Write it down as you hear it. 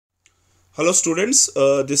Hello students,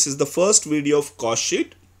 this is the first video of cost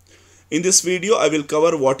sheet. In this video, I will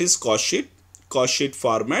cover what is cost sheet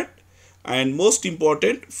format, and most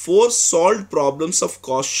important, 4 solved problems of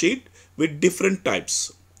cost sheet with different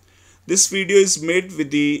types. This video is made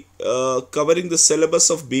with the covering the syllabus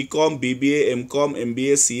of bcom, BBA, MCom,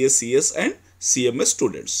 MBA, CA, CS and CMS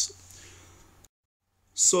students.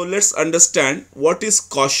 So let's understand what is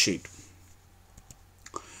cost sheet.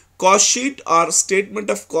 Cost sheet or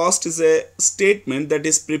statement of cost is a statement that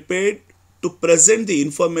is prepared to present the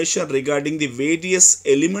information regarding the various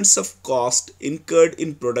elements of cost incurred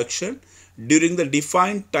in production during the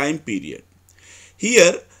defined time period.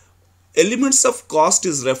 Here, elements of cost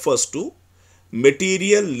is refers to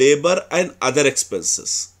material, labor and other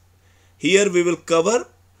expenses. Here we will cover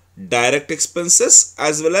direct expenses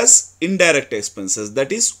as well as indirect expenses,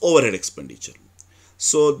 that is overhead expenditure.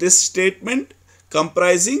 So this statement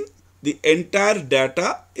comprising the entire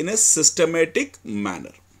data in a systematic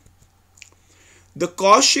manner. The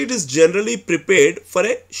cost sheet is generally prepared for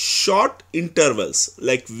a short intervals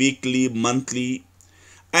like weekly, monthly,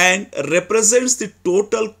 and represents the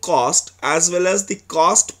total cost as well as the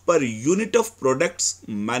cost per unit of products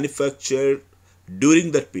manufactured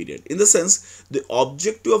during that period. In the sense, the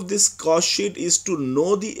objective of this cost sheet is to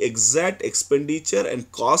know the exact expenditure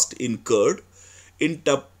and cost incurred in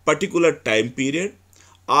a particular time period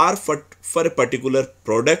or for a particular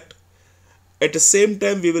product. At the same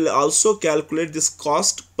time, we will also calculate this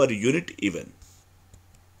cost per unit even.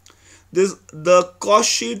 The cost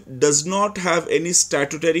sheet does not have any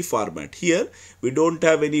statutory format. Here, we don't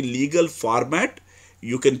have any legal format.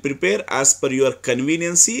 You can prepare as per your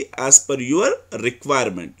conveniency, as per your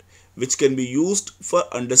requirement, which can be used for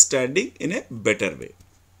understanding in a better way.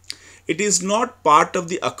 It is not part of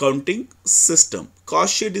the accounting system.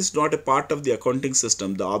 Cost sheet is not a part of the accounting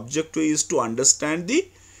system. The objective is to understand the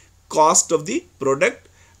cost of the product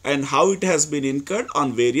and how it has been incurred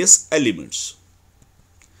on various elements.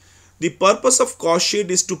 The purpose of cost sheet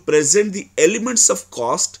is to present the elements of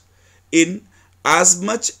cost in as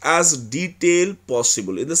much as detail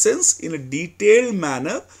possible. In the sense, in a detailed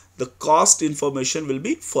manner, the cost information will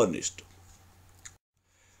be furnished.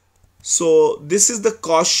 So this is the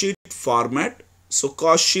cost sheet format. So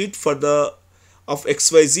cost sheet for the of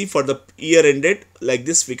XYZ for the year ended, like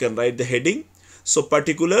this we can write the heading. So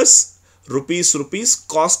particulars, rupees,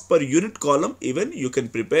 cost per unit column even you can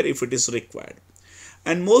prepare if it is required.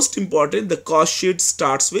 And most important, the cost sheet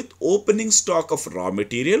starts with opening stock of raw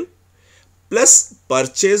material plus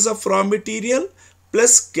purchase of raw material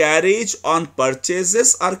plus carriage on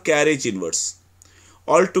purchases or carriage inwards.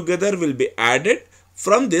 All together will be added.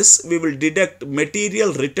 From this, we will deduct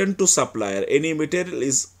material returned to supplier. Any material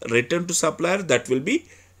is returned to supplier, that will be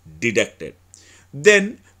deducted.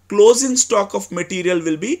 Then closing stock of material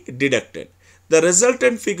will be deducted. The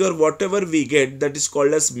resultant figure, whatever we get, that is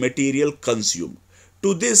called as material consumed.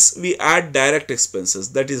 To this, we add direct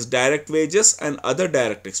expenses, that is direct wages and other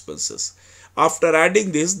direct expenses. After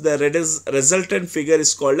adding this, the resultant figure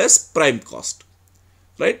is called as prime cost.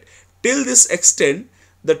 Right? Till this extent,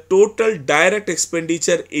 the total direct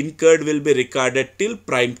expenditure incurred will be recorded till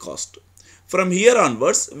prime cost. From here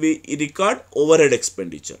onwards, we record overhead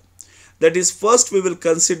expenditure. That is, first we will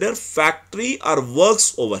consider factory or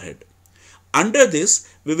works overhead. Under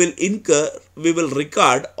this, we will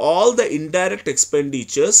record all the indirect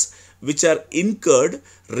expenditures which are incurred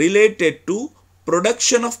related to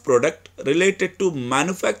production of product, related to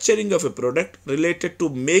manufacturing of a product, related to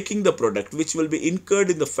making the product, which will be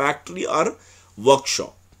incurred in the factory or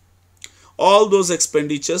workshop. All those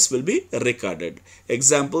expenditures will be recorded.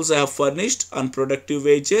 Examples I have furnished: unproductive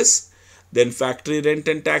wages, then factory rent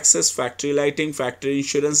and taxes, factory lighting, factory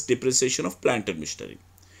insurance, depreciation of plant and machinery.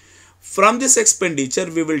 From this expenditure,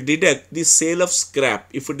 we will deduct the sale of scrap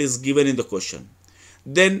if it is given in the question.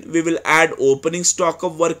 Then we will add opening stock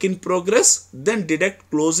of work in progress, then deduct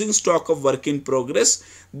closing stock of work in progress.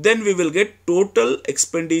 Then we will get total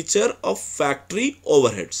expenditure of factory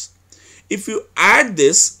overheads. If you add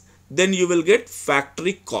this, then you will get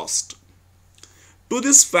factory cost. To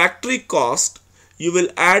this factory cost, you will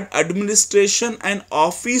add administration and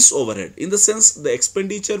office overhead. In the sense, the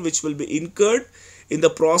expenditure which will be incurred in the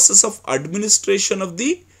process of administration of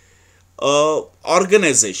the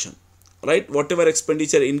organization. Right? Whatever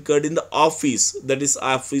expenditure incurred in the office, that is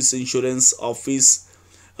office insurance, office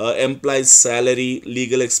employees salary,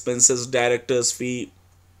 legal expenses, director's fee,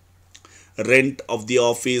 rent of the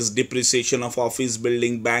office, depreciation of office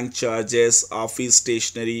building, bank charges, office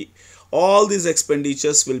stationery, all these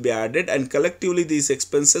expenditures will be added, and collectively these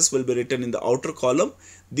expenses will be written in the outer column.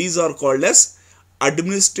 These are called as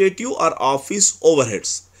administrative or office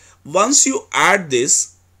overheads. Once you add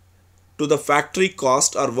this to the factory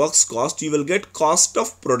cost or works cost, you will get cost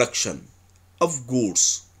of production of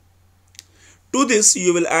goods. To this,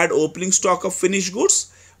 you will add opening stock of finished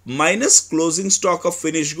goods minus closing stock of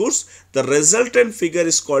finished goods. The resultant figure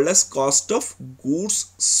is called as cost of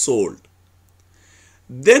goods sold.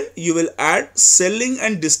 Then you will add selling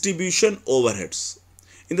and distribution overheads.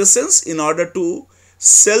 In the sense, in order to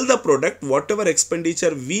sell the product, whatever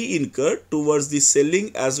expenditure we incur towards the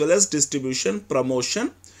selling as well as distribution,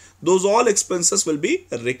 promotion, those all expenses will be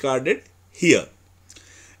recorded here.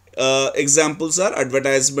 Examples are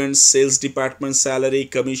advertisements, sales department salary,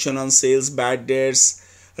 commission on sales, bad debts,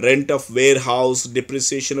 rent of warehouse,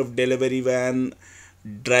 depreciation of delivery van,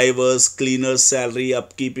 drivers, cleaners salary,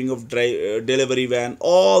 upkeeping of delivery van.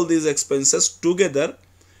 All these expenses together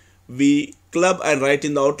we club and write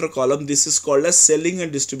in the outer column. This is called as selling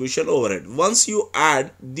and distribution overhead. Once you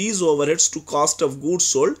add these overheads to cost of goods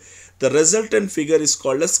sold, the resultant figure is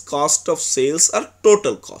called as cost of sales or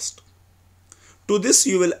total cost. To this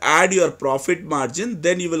you will add your profit margin,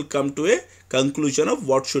 then you will come to a conclusion of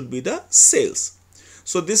what should be the sales.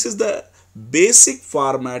 So this is the basic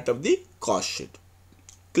format of the cost sheet.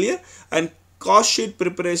 Clear? And cost sheet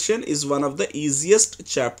preparation is one of the easiest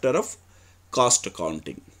chapter of cost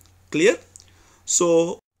accounting. Clear?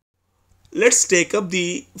 So let's take up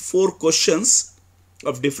the 4 questions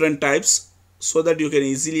of different types so that you can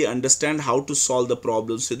easily understand how to solve the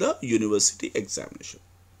problems with the university examination.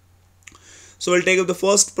 So we'll take up the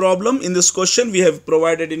first problem. In this question, we have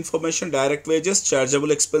provided information: direct wages,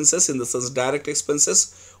 chargeable expenses, in the sense direct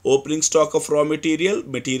expenses, opening stock of raw material,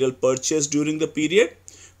 material purchased during the period,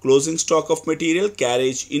 closing stock of material,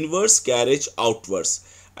 carriage inwards, carriage outwards,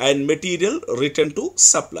 and material returned to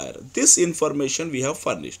supplier. This information we have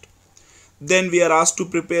furnished. Then we are asked to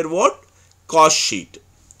prepare what? Cost sheet.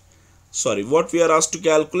 What we are asked to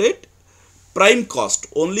calculate? Prime cost,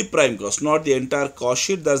 only prime cost, not the entire cost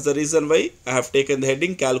sheet. That's the reason why I have taken the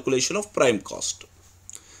heading calculation of prime cost.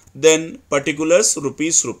 Then particulars,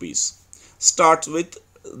 rupees. Starts with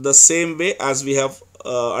the same way as we have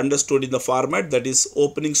understood in the format, that is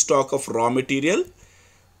opening stock of raw material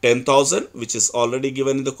 10,000, which is already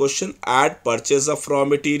given in the question. Add purchase of raw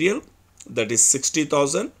material, that is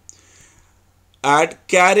 60,000. Add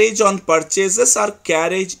carriage on purchases or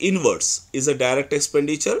carriage inwards is a direct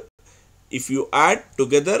expenditure. If you add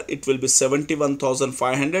together, it will be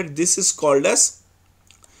 71,500. This is called as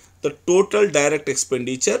the total direct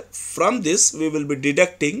expenditure. From this, we will be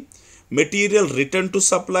deducting material returned to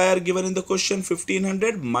supplier given in the question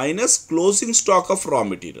 1500 minus closing stock of raw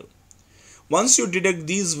material. Once you deduct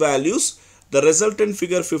these values, the resultant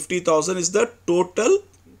figure 50,000 is the total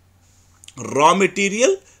raw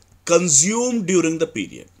material consumed during the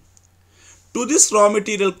period. To this raw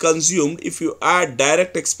material consumed, if you add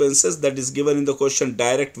direct expenses, that is given in the question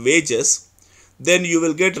direct wages, then you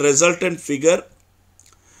will get resultant figure.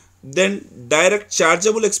 Then direct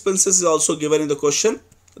chargeable expenses is also given in the question,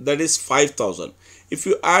 that is 5,000. If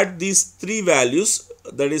you add these 3 values,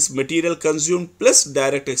 that is material consumed plus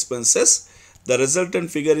direct expenses, the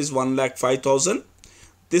resultant figure is 1,05,000.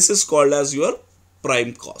 This is called as your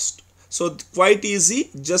prime cost. So quite easy,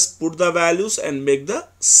 just put the values and make the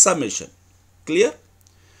summation. Clear?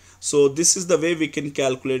 So this is the way we can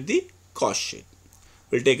calculate the cost sheet.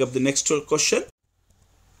 We'll take up the next question.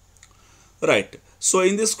 Right. So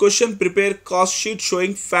in this question, prepare cost sheet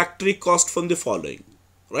showing factory cost from the following.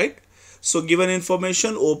 Right. So given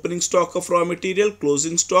information: opening stock of raw material,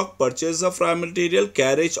 closing stock, purchase of raw material,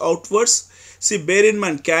 carriage outwards. See, bear in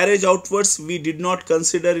mind, carriage outwards we did not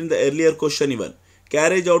consider in the earlier question even.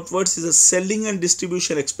 Carriage outwards is a selling and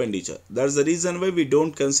distribution expenditure. That's the reason why we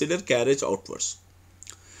don't consider carriage outwards.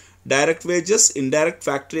 Direct wages, indirect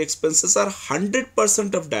factory expenses are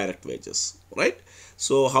 100% of direct wages, right?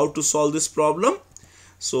 So how to solve this problem?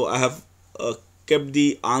 So I have kept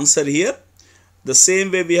the answer here. The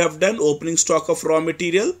same way we have done: opening stock of raw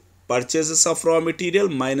material, purchases of raw material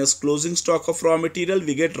minus closing stock of raw material,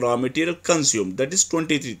 we get raw material consumed, that is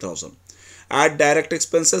 23,000. Add direct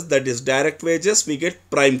expenses, that is direct wages, we get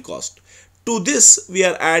prime cost. To this we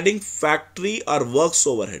are adding factory or works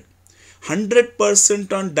overhead.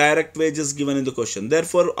 100% on direct wages given in the question.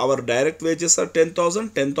 Therefore our direct wages are 10,000.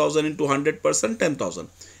 10,000 into 100%, 10,000.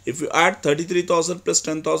 If you add 33,000 plus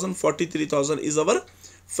 10,000, 43,000 is our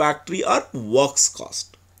factory or works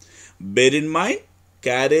cost. Bear in mind,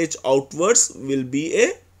 carriage outwards will be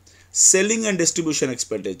a selling and distribution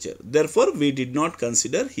expenditure. Therefore we did not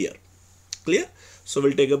consider here. Clear? So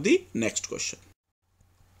we'll take up the next question.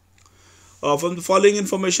 From the following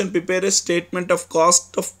information, prepare a statement of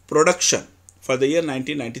cost of production for the year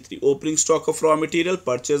 1993. Opening stock of raw material,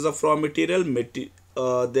 purchase of raw material,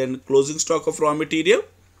 then closing stock of raw material.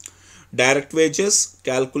 Direct wages,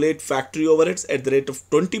 calculate factory overheads at the rate of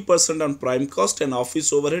 20% on prime cost and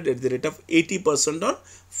office overhead at the rate of 80% on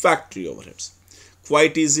factory overheads.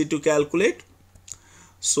 Quite easy to calculate.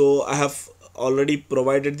 So I have already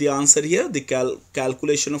provided the answer here, the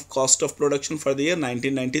calculation of cost of production for the year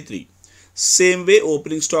 1993. Same way,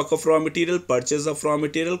 opening stock of raw material, purchase of raw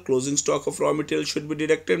material, closing stock of raw material should be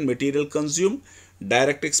deducted, material consumed,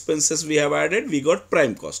 direct expenses we have added, we got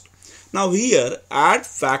prime cost. Now here, add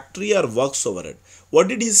factory or works overhead. What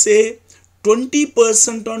did he say?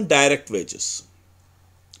 20% on direct wages.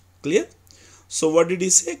 Clear? So what did he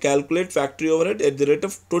say? Calculate factory overhead at the rate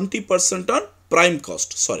of 20% on prime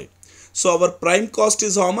cost. Sorry. So our prime cost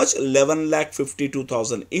is how much?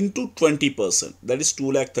 11,52,000 into 20%. That is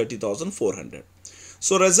 2,30,400.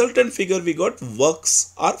 So resultant figure we got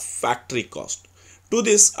works or factory cost. To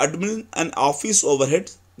this, admin and office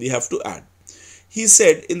overhead we have to add. He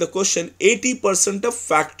said in the question 80% of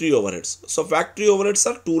factory overheads. So factory overheads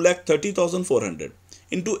are 2,30,400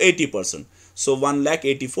 into 80%. So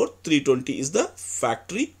 1,84,320 is the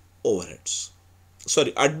factory overheads.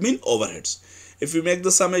 Sorry, admin overheads. If you make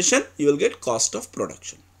the summation, you will get cost of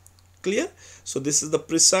production. Clear? So this is the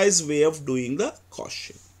precise way of doing the cost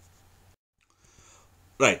sheet.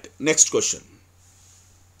 Right, next question.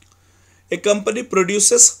 A company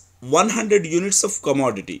produces 100 units of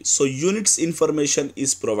commodity. So units information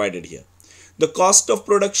is provided here. The cost of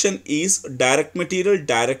production is direct material,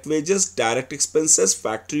 direct wages, direct expenses,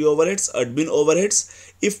 factory overheads, admin overheads.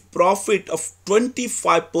 If profit of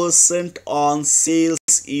 25% on sales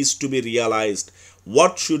is to be realized,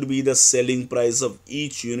 what should be the selling price of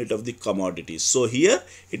each unit of the commodity? So here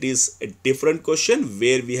it is a different question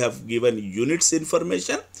where we have given units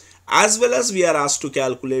information as well as we are asked to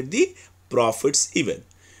calculate the profits even.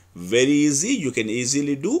 Very easy, you can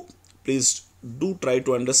easily do. Please do try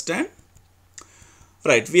to understand.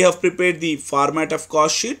 Right, we have prepared the format of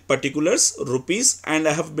cost sheet, particulars, rupees, and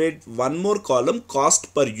I have made one more column,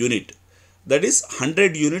 cost per unit. That is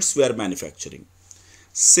 100 units we are manufacturing.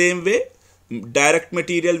 Same way, direct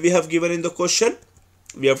material we have given in the question.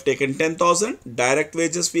 We have taken 10,000. Direct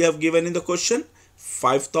wages we have given in the question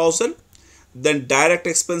 5,000. Then direct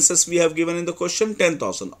expenses we have given in the question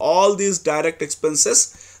 10,000. All these direct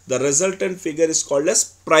expenses, the resultant figure is called as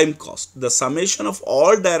prime cost. The summation of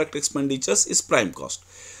all direct expenditures is prime cost.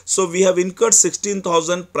 So we have incurred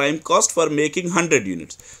 16,000 prime cost for making 100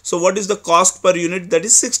 units. So what is the cost per unit? That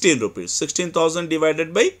is 16 rupees. 16,000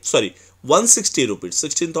 divided by, 160 rupees.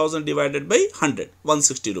 16,000 divided by 100,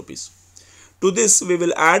 160 rupees. To this we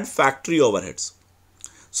will add factory overheads.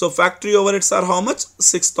 So factory overheads are how much?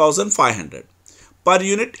 6,500. Per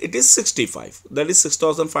unit it is 65. That is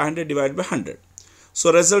 6,500 divided by 100.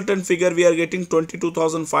 So resultant figure we are getting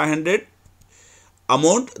 22,500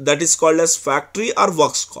 amount, that is called as factory or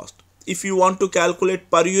works cost. If you want to calculate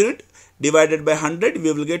per unit divided by 100,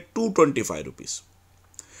 we will get 225 rupees.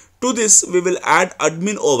 To this we will add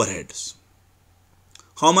admin overheads.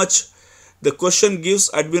 How much? The question gives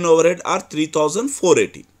admin overhead are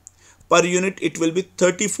 3,480. Per unit it will be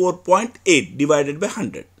 34.8 divided by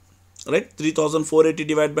 100. Right? 3,480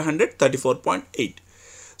 divided by 100, 34.8.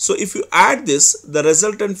 So if you add this, the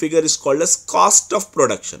resultant figure is called as cost of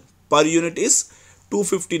production. Per unit is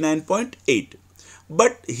 259.8.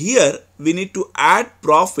 But here we need to add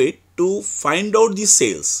profit to find out the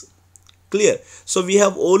sales. Clear? So we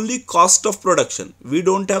have only cost of production. We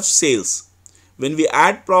don't have sales. When we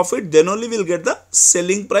add profit, then only we'll get the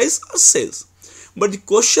selling price or sales. But the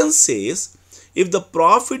question says, if the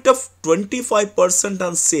profit of 25%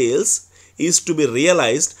 on sales is to be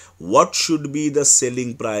realized, what should be the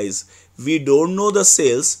selling price? We don't know the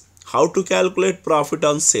sales. How to calculate profit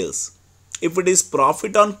on sales? If it is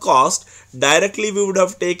profit on cost, directly we would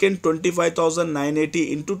have taken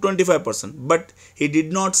 25,980 into 25%. But he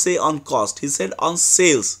did not say on cost. He said on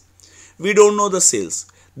sales. We don't know the sales.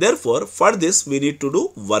 Therefore, for this we need to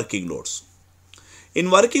do working notes. In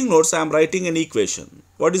working notes, I am writing an equation.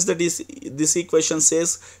 What is that? This equation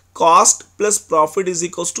says cost plus profit is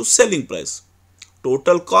equals to selling price.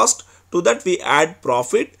 Total cost, to that we add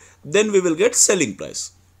profit, then we will get selling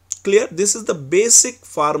price. Clear? This is the basic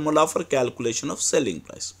formula for calculation of selling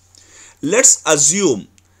price. Let's assume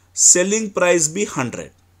selling price be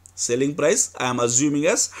 100. Selling price I am assuming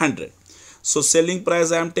as 100. So selling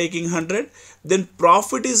price I am taking 100. Then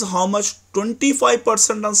profit is how much?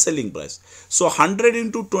 25% on selling price. So 100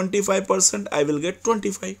 into 25% I will get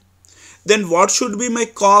 25. Then what should be my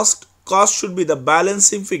cost? Cost should be the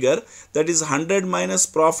balancing figure, that is 100 minus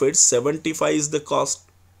profit, 75 is the cost.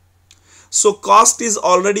 So cost is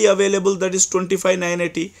already available, that is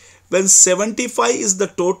 25,980. When 75 is the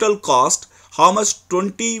total cost, how much?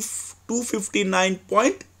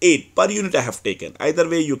 259.8 per unit I have taken. Either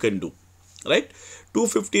way you can do, right?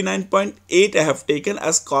 259.8 I have taken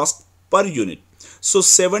as cost per unit. So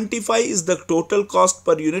 75 is the total cost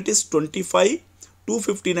per unit is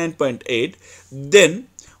 259.8. Then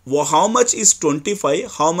how much is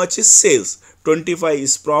 25? How much is sales? 25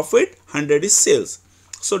 is profit, 100 is sales.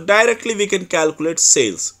 So directly we can calculate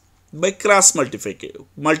sales by cross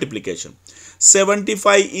multiplication.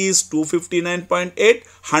 75 is 259.8,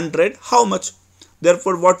 100 how much?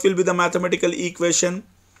 Therefore what will be the mathematical equation?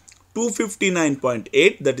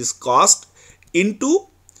 259.8, that is cost, into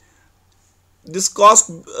this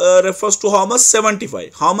cost refers to how much?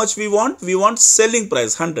 75. How much we want? We want selling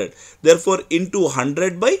price 100. Therefore into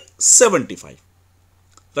 100 by 75,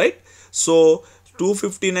 right? So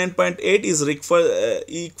 259.8 is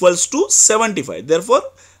equals to 75. Therefore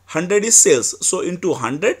 100 is sales. So into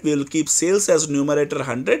 100 we will keep sales as numerator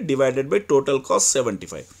 100 divided by total cost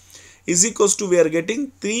 75 is equals to, we are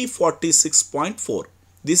getting 346.4.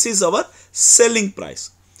 This is our selling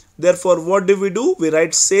price. Therefore what do? We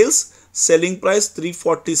write sales, selling price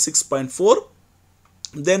 346.4,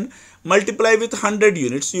 then multiply with 100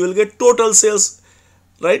 units, you will get total sales,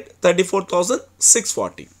 right?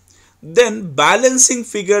 34,640. Then balancing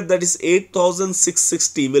figure, that is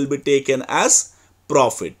 8,660, will be taken as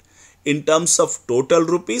profit in terms of total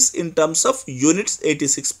rupees, in terms of units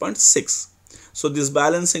 86.6. So this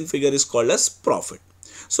balancing figure is called as profit.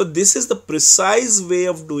 So this is the precise way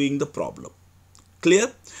of doing the problem.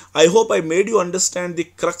 Clear? I hope I made you understand the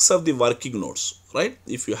crux of the working notes, right?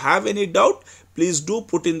 If you have any doubt, please do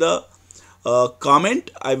put in the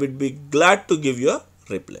comment. I would be glad to give you a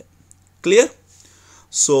reply. Clear?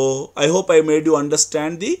 So I hope I made you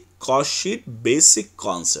understand the cost sheet basic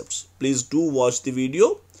concepts. Please do watch the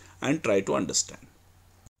video and try to understand.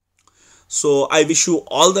 So I wish you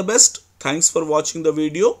all the best. Thanks for watching the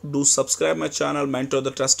video. Do subscribe my channel Mentor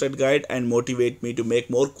the Trusted Guide and motivate me to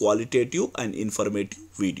make more qualitative and informative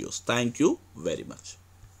videos. Thank you very much.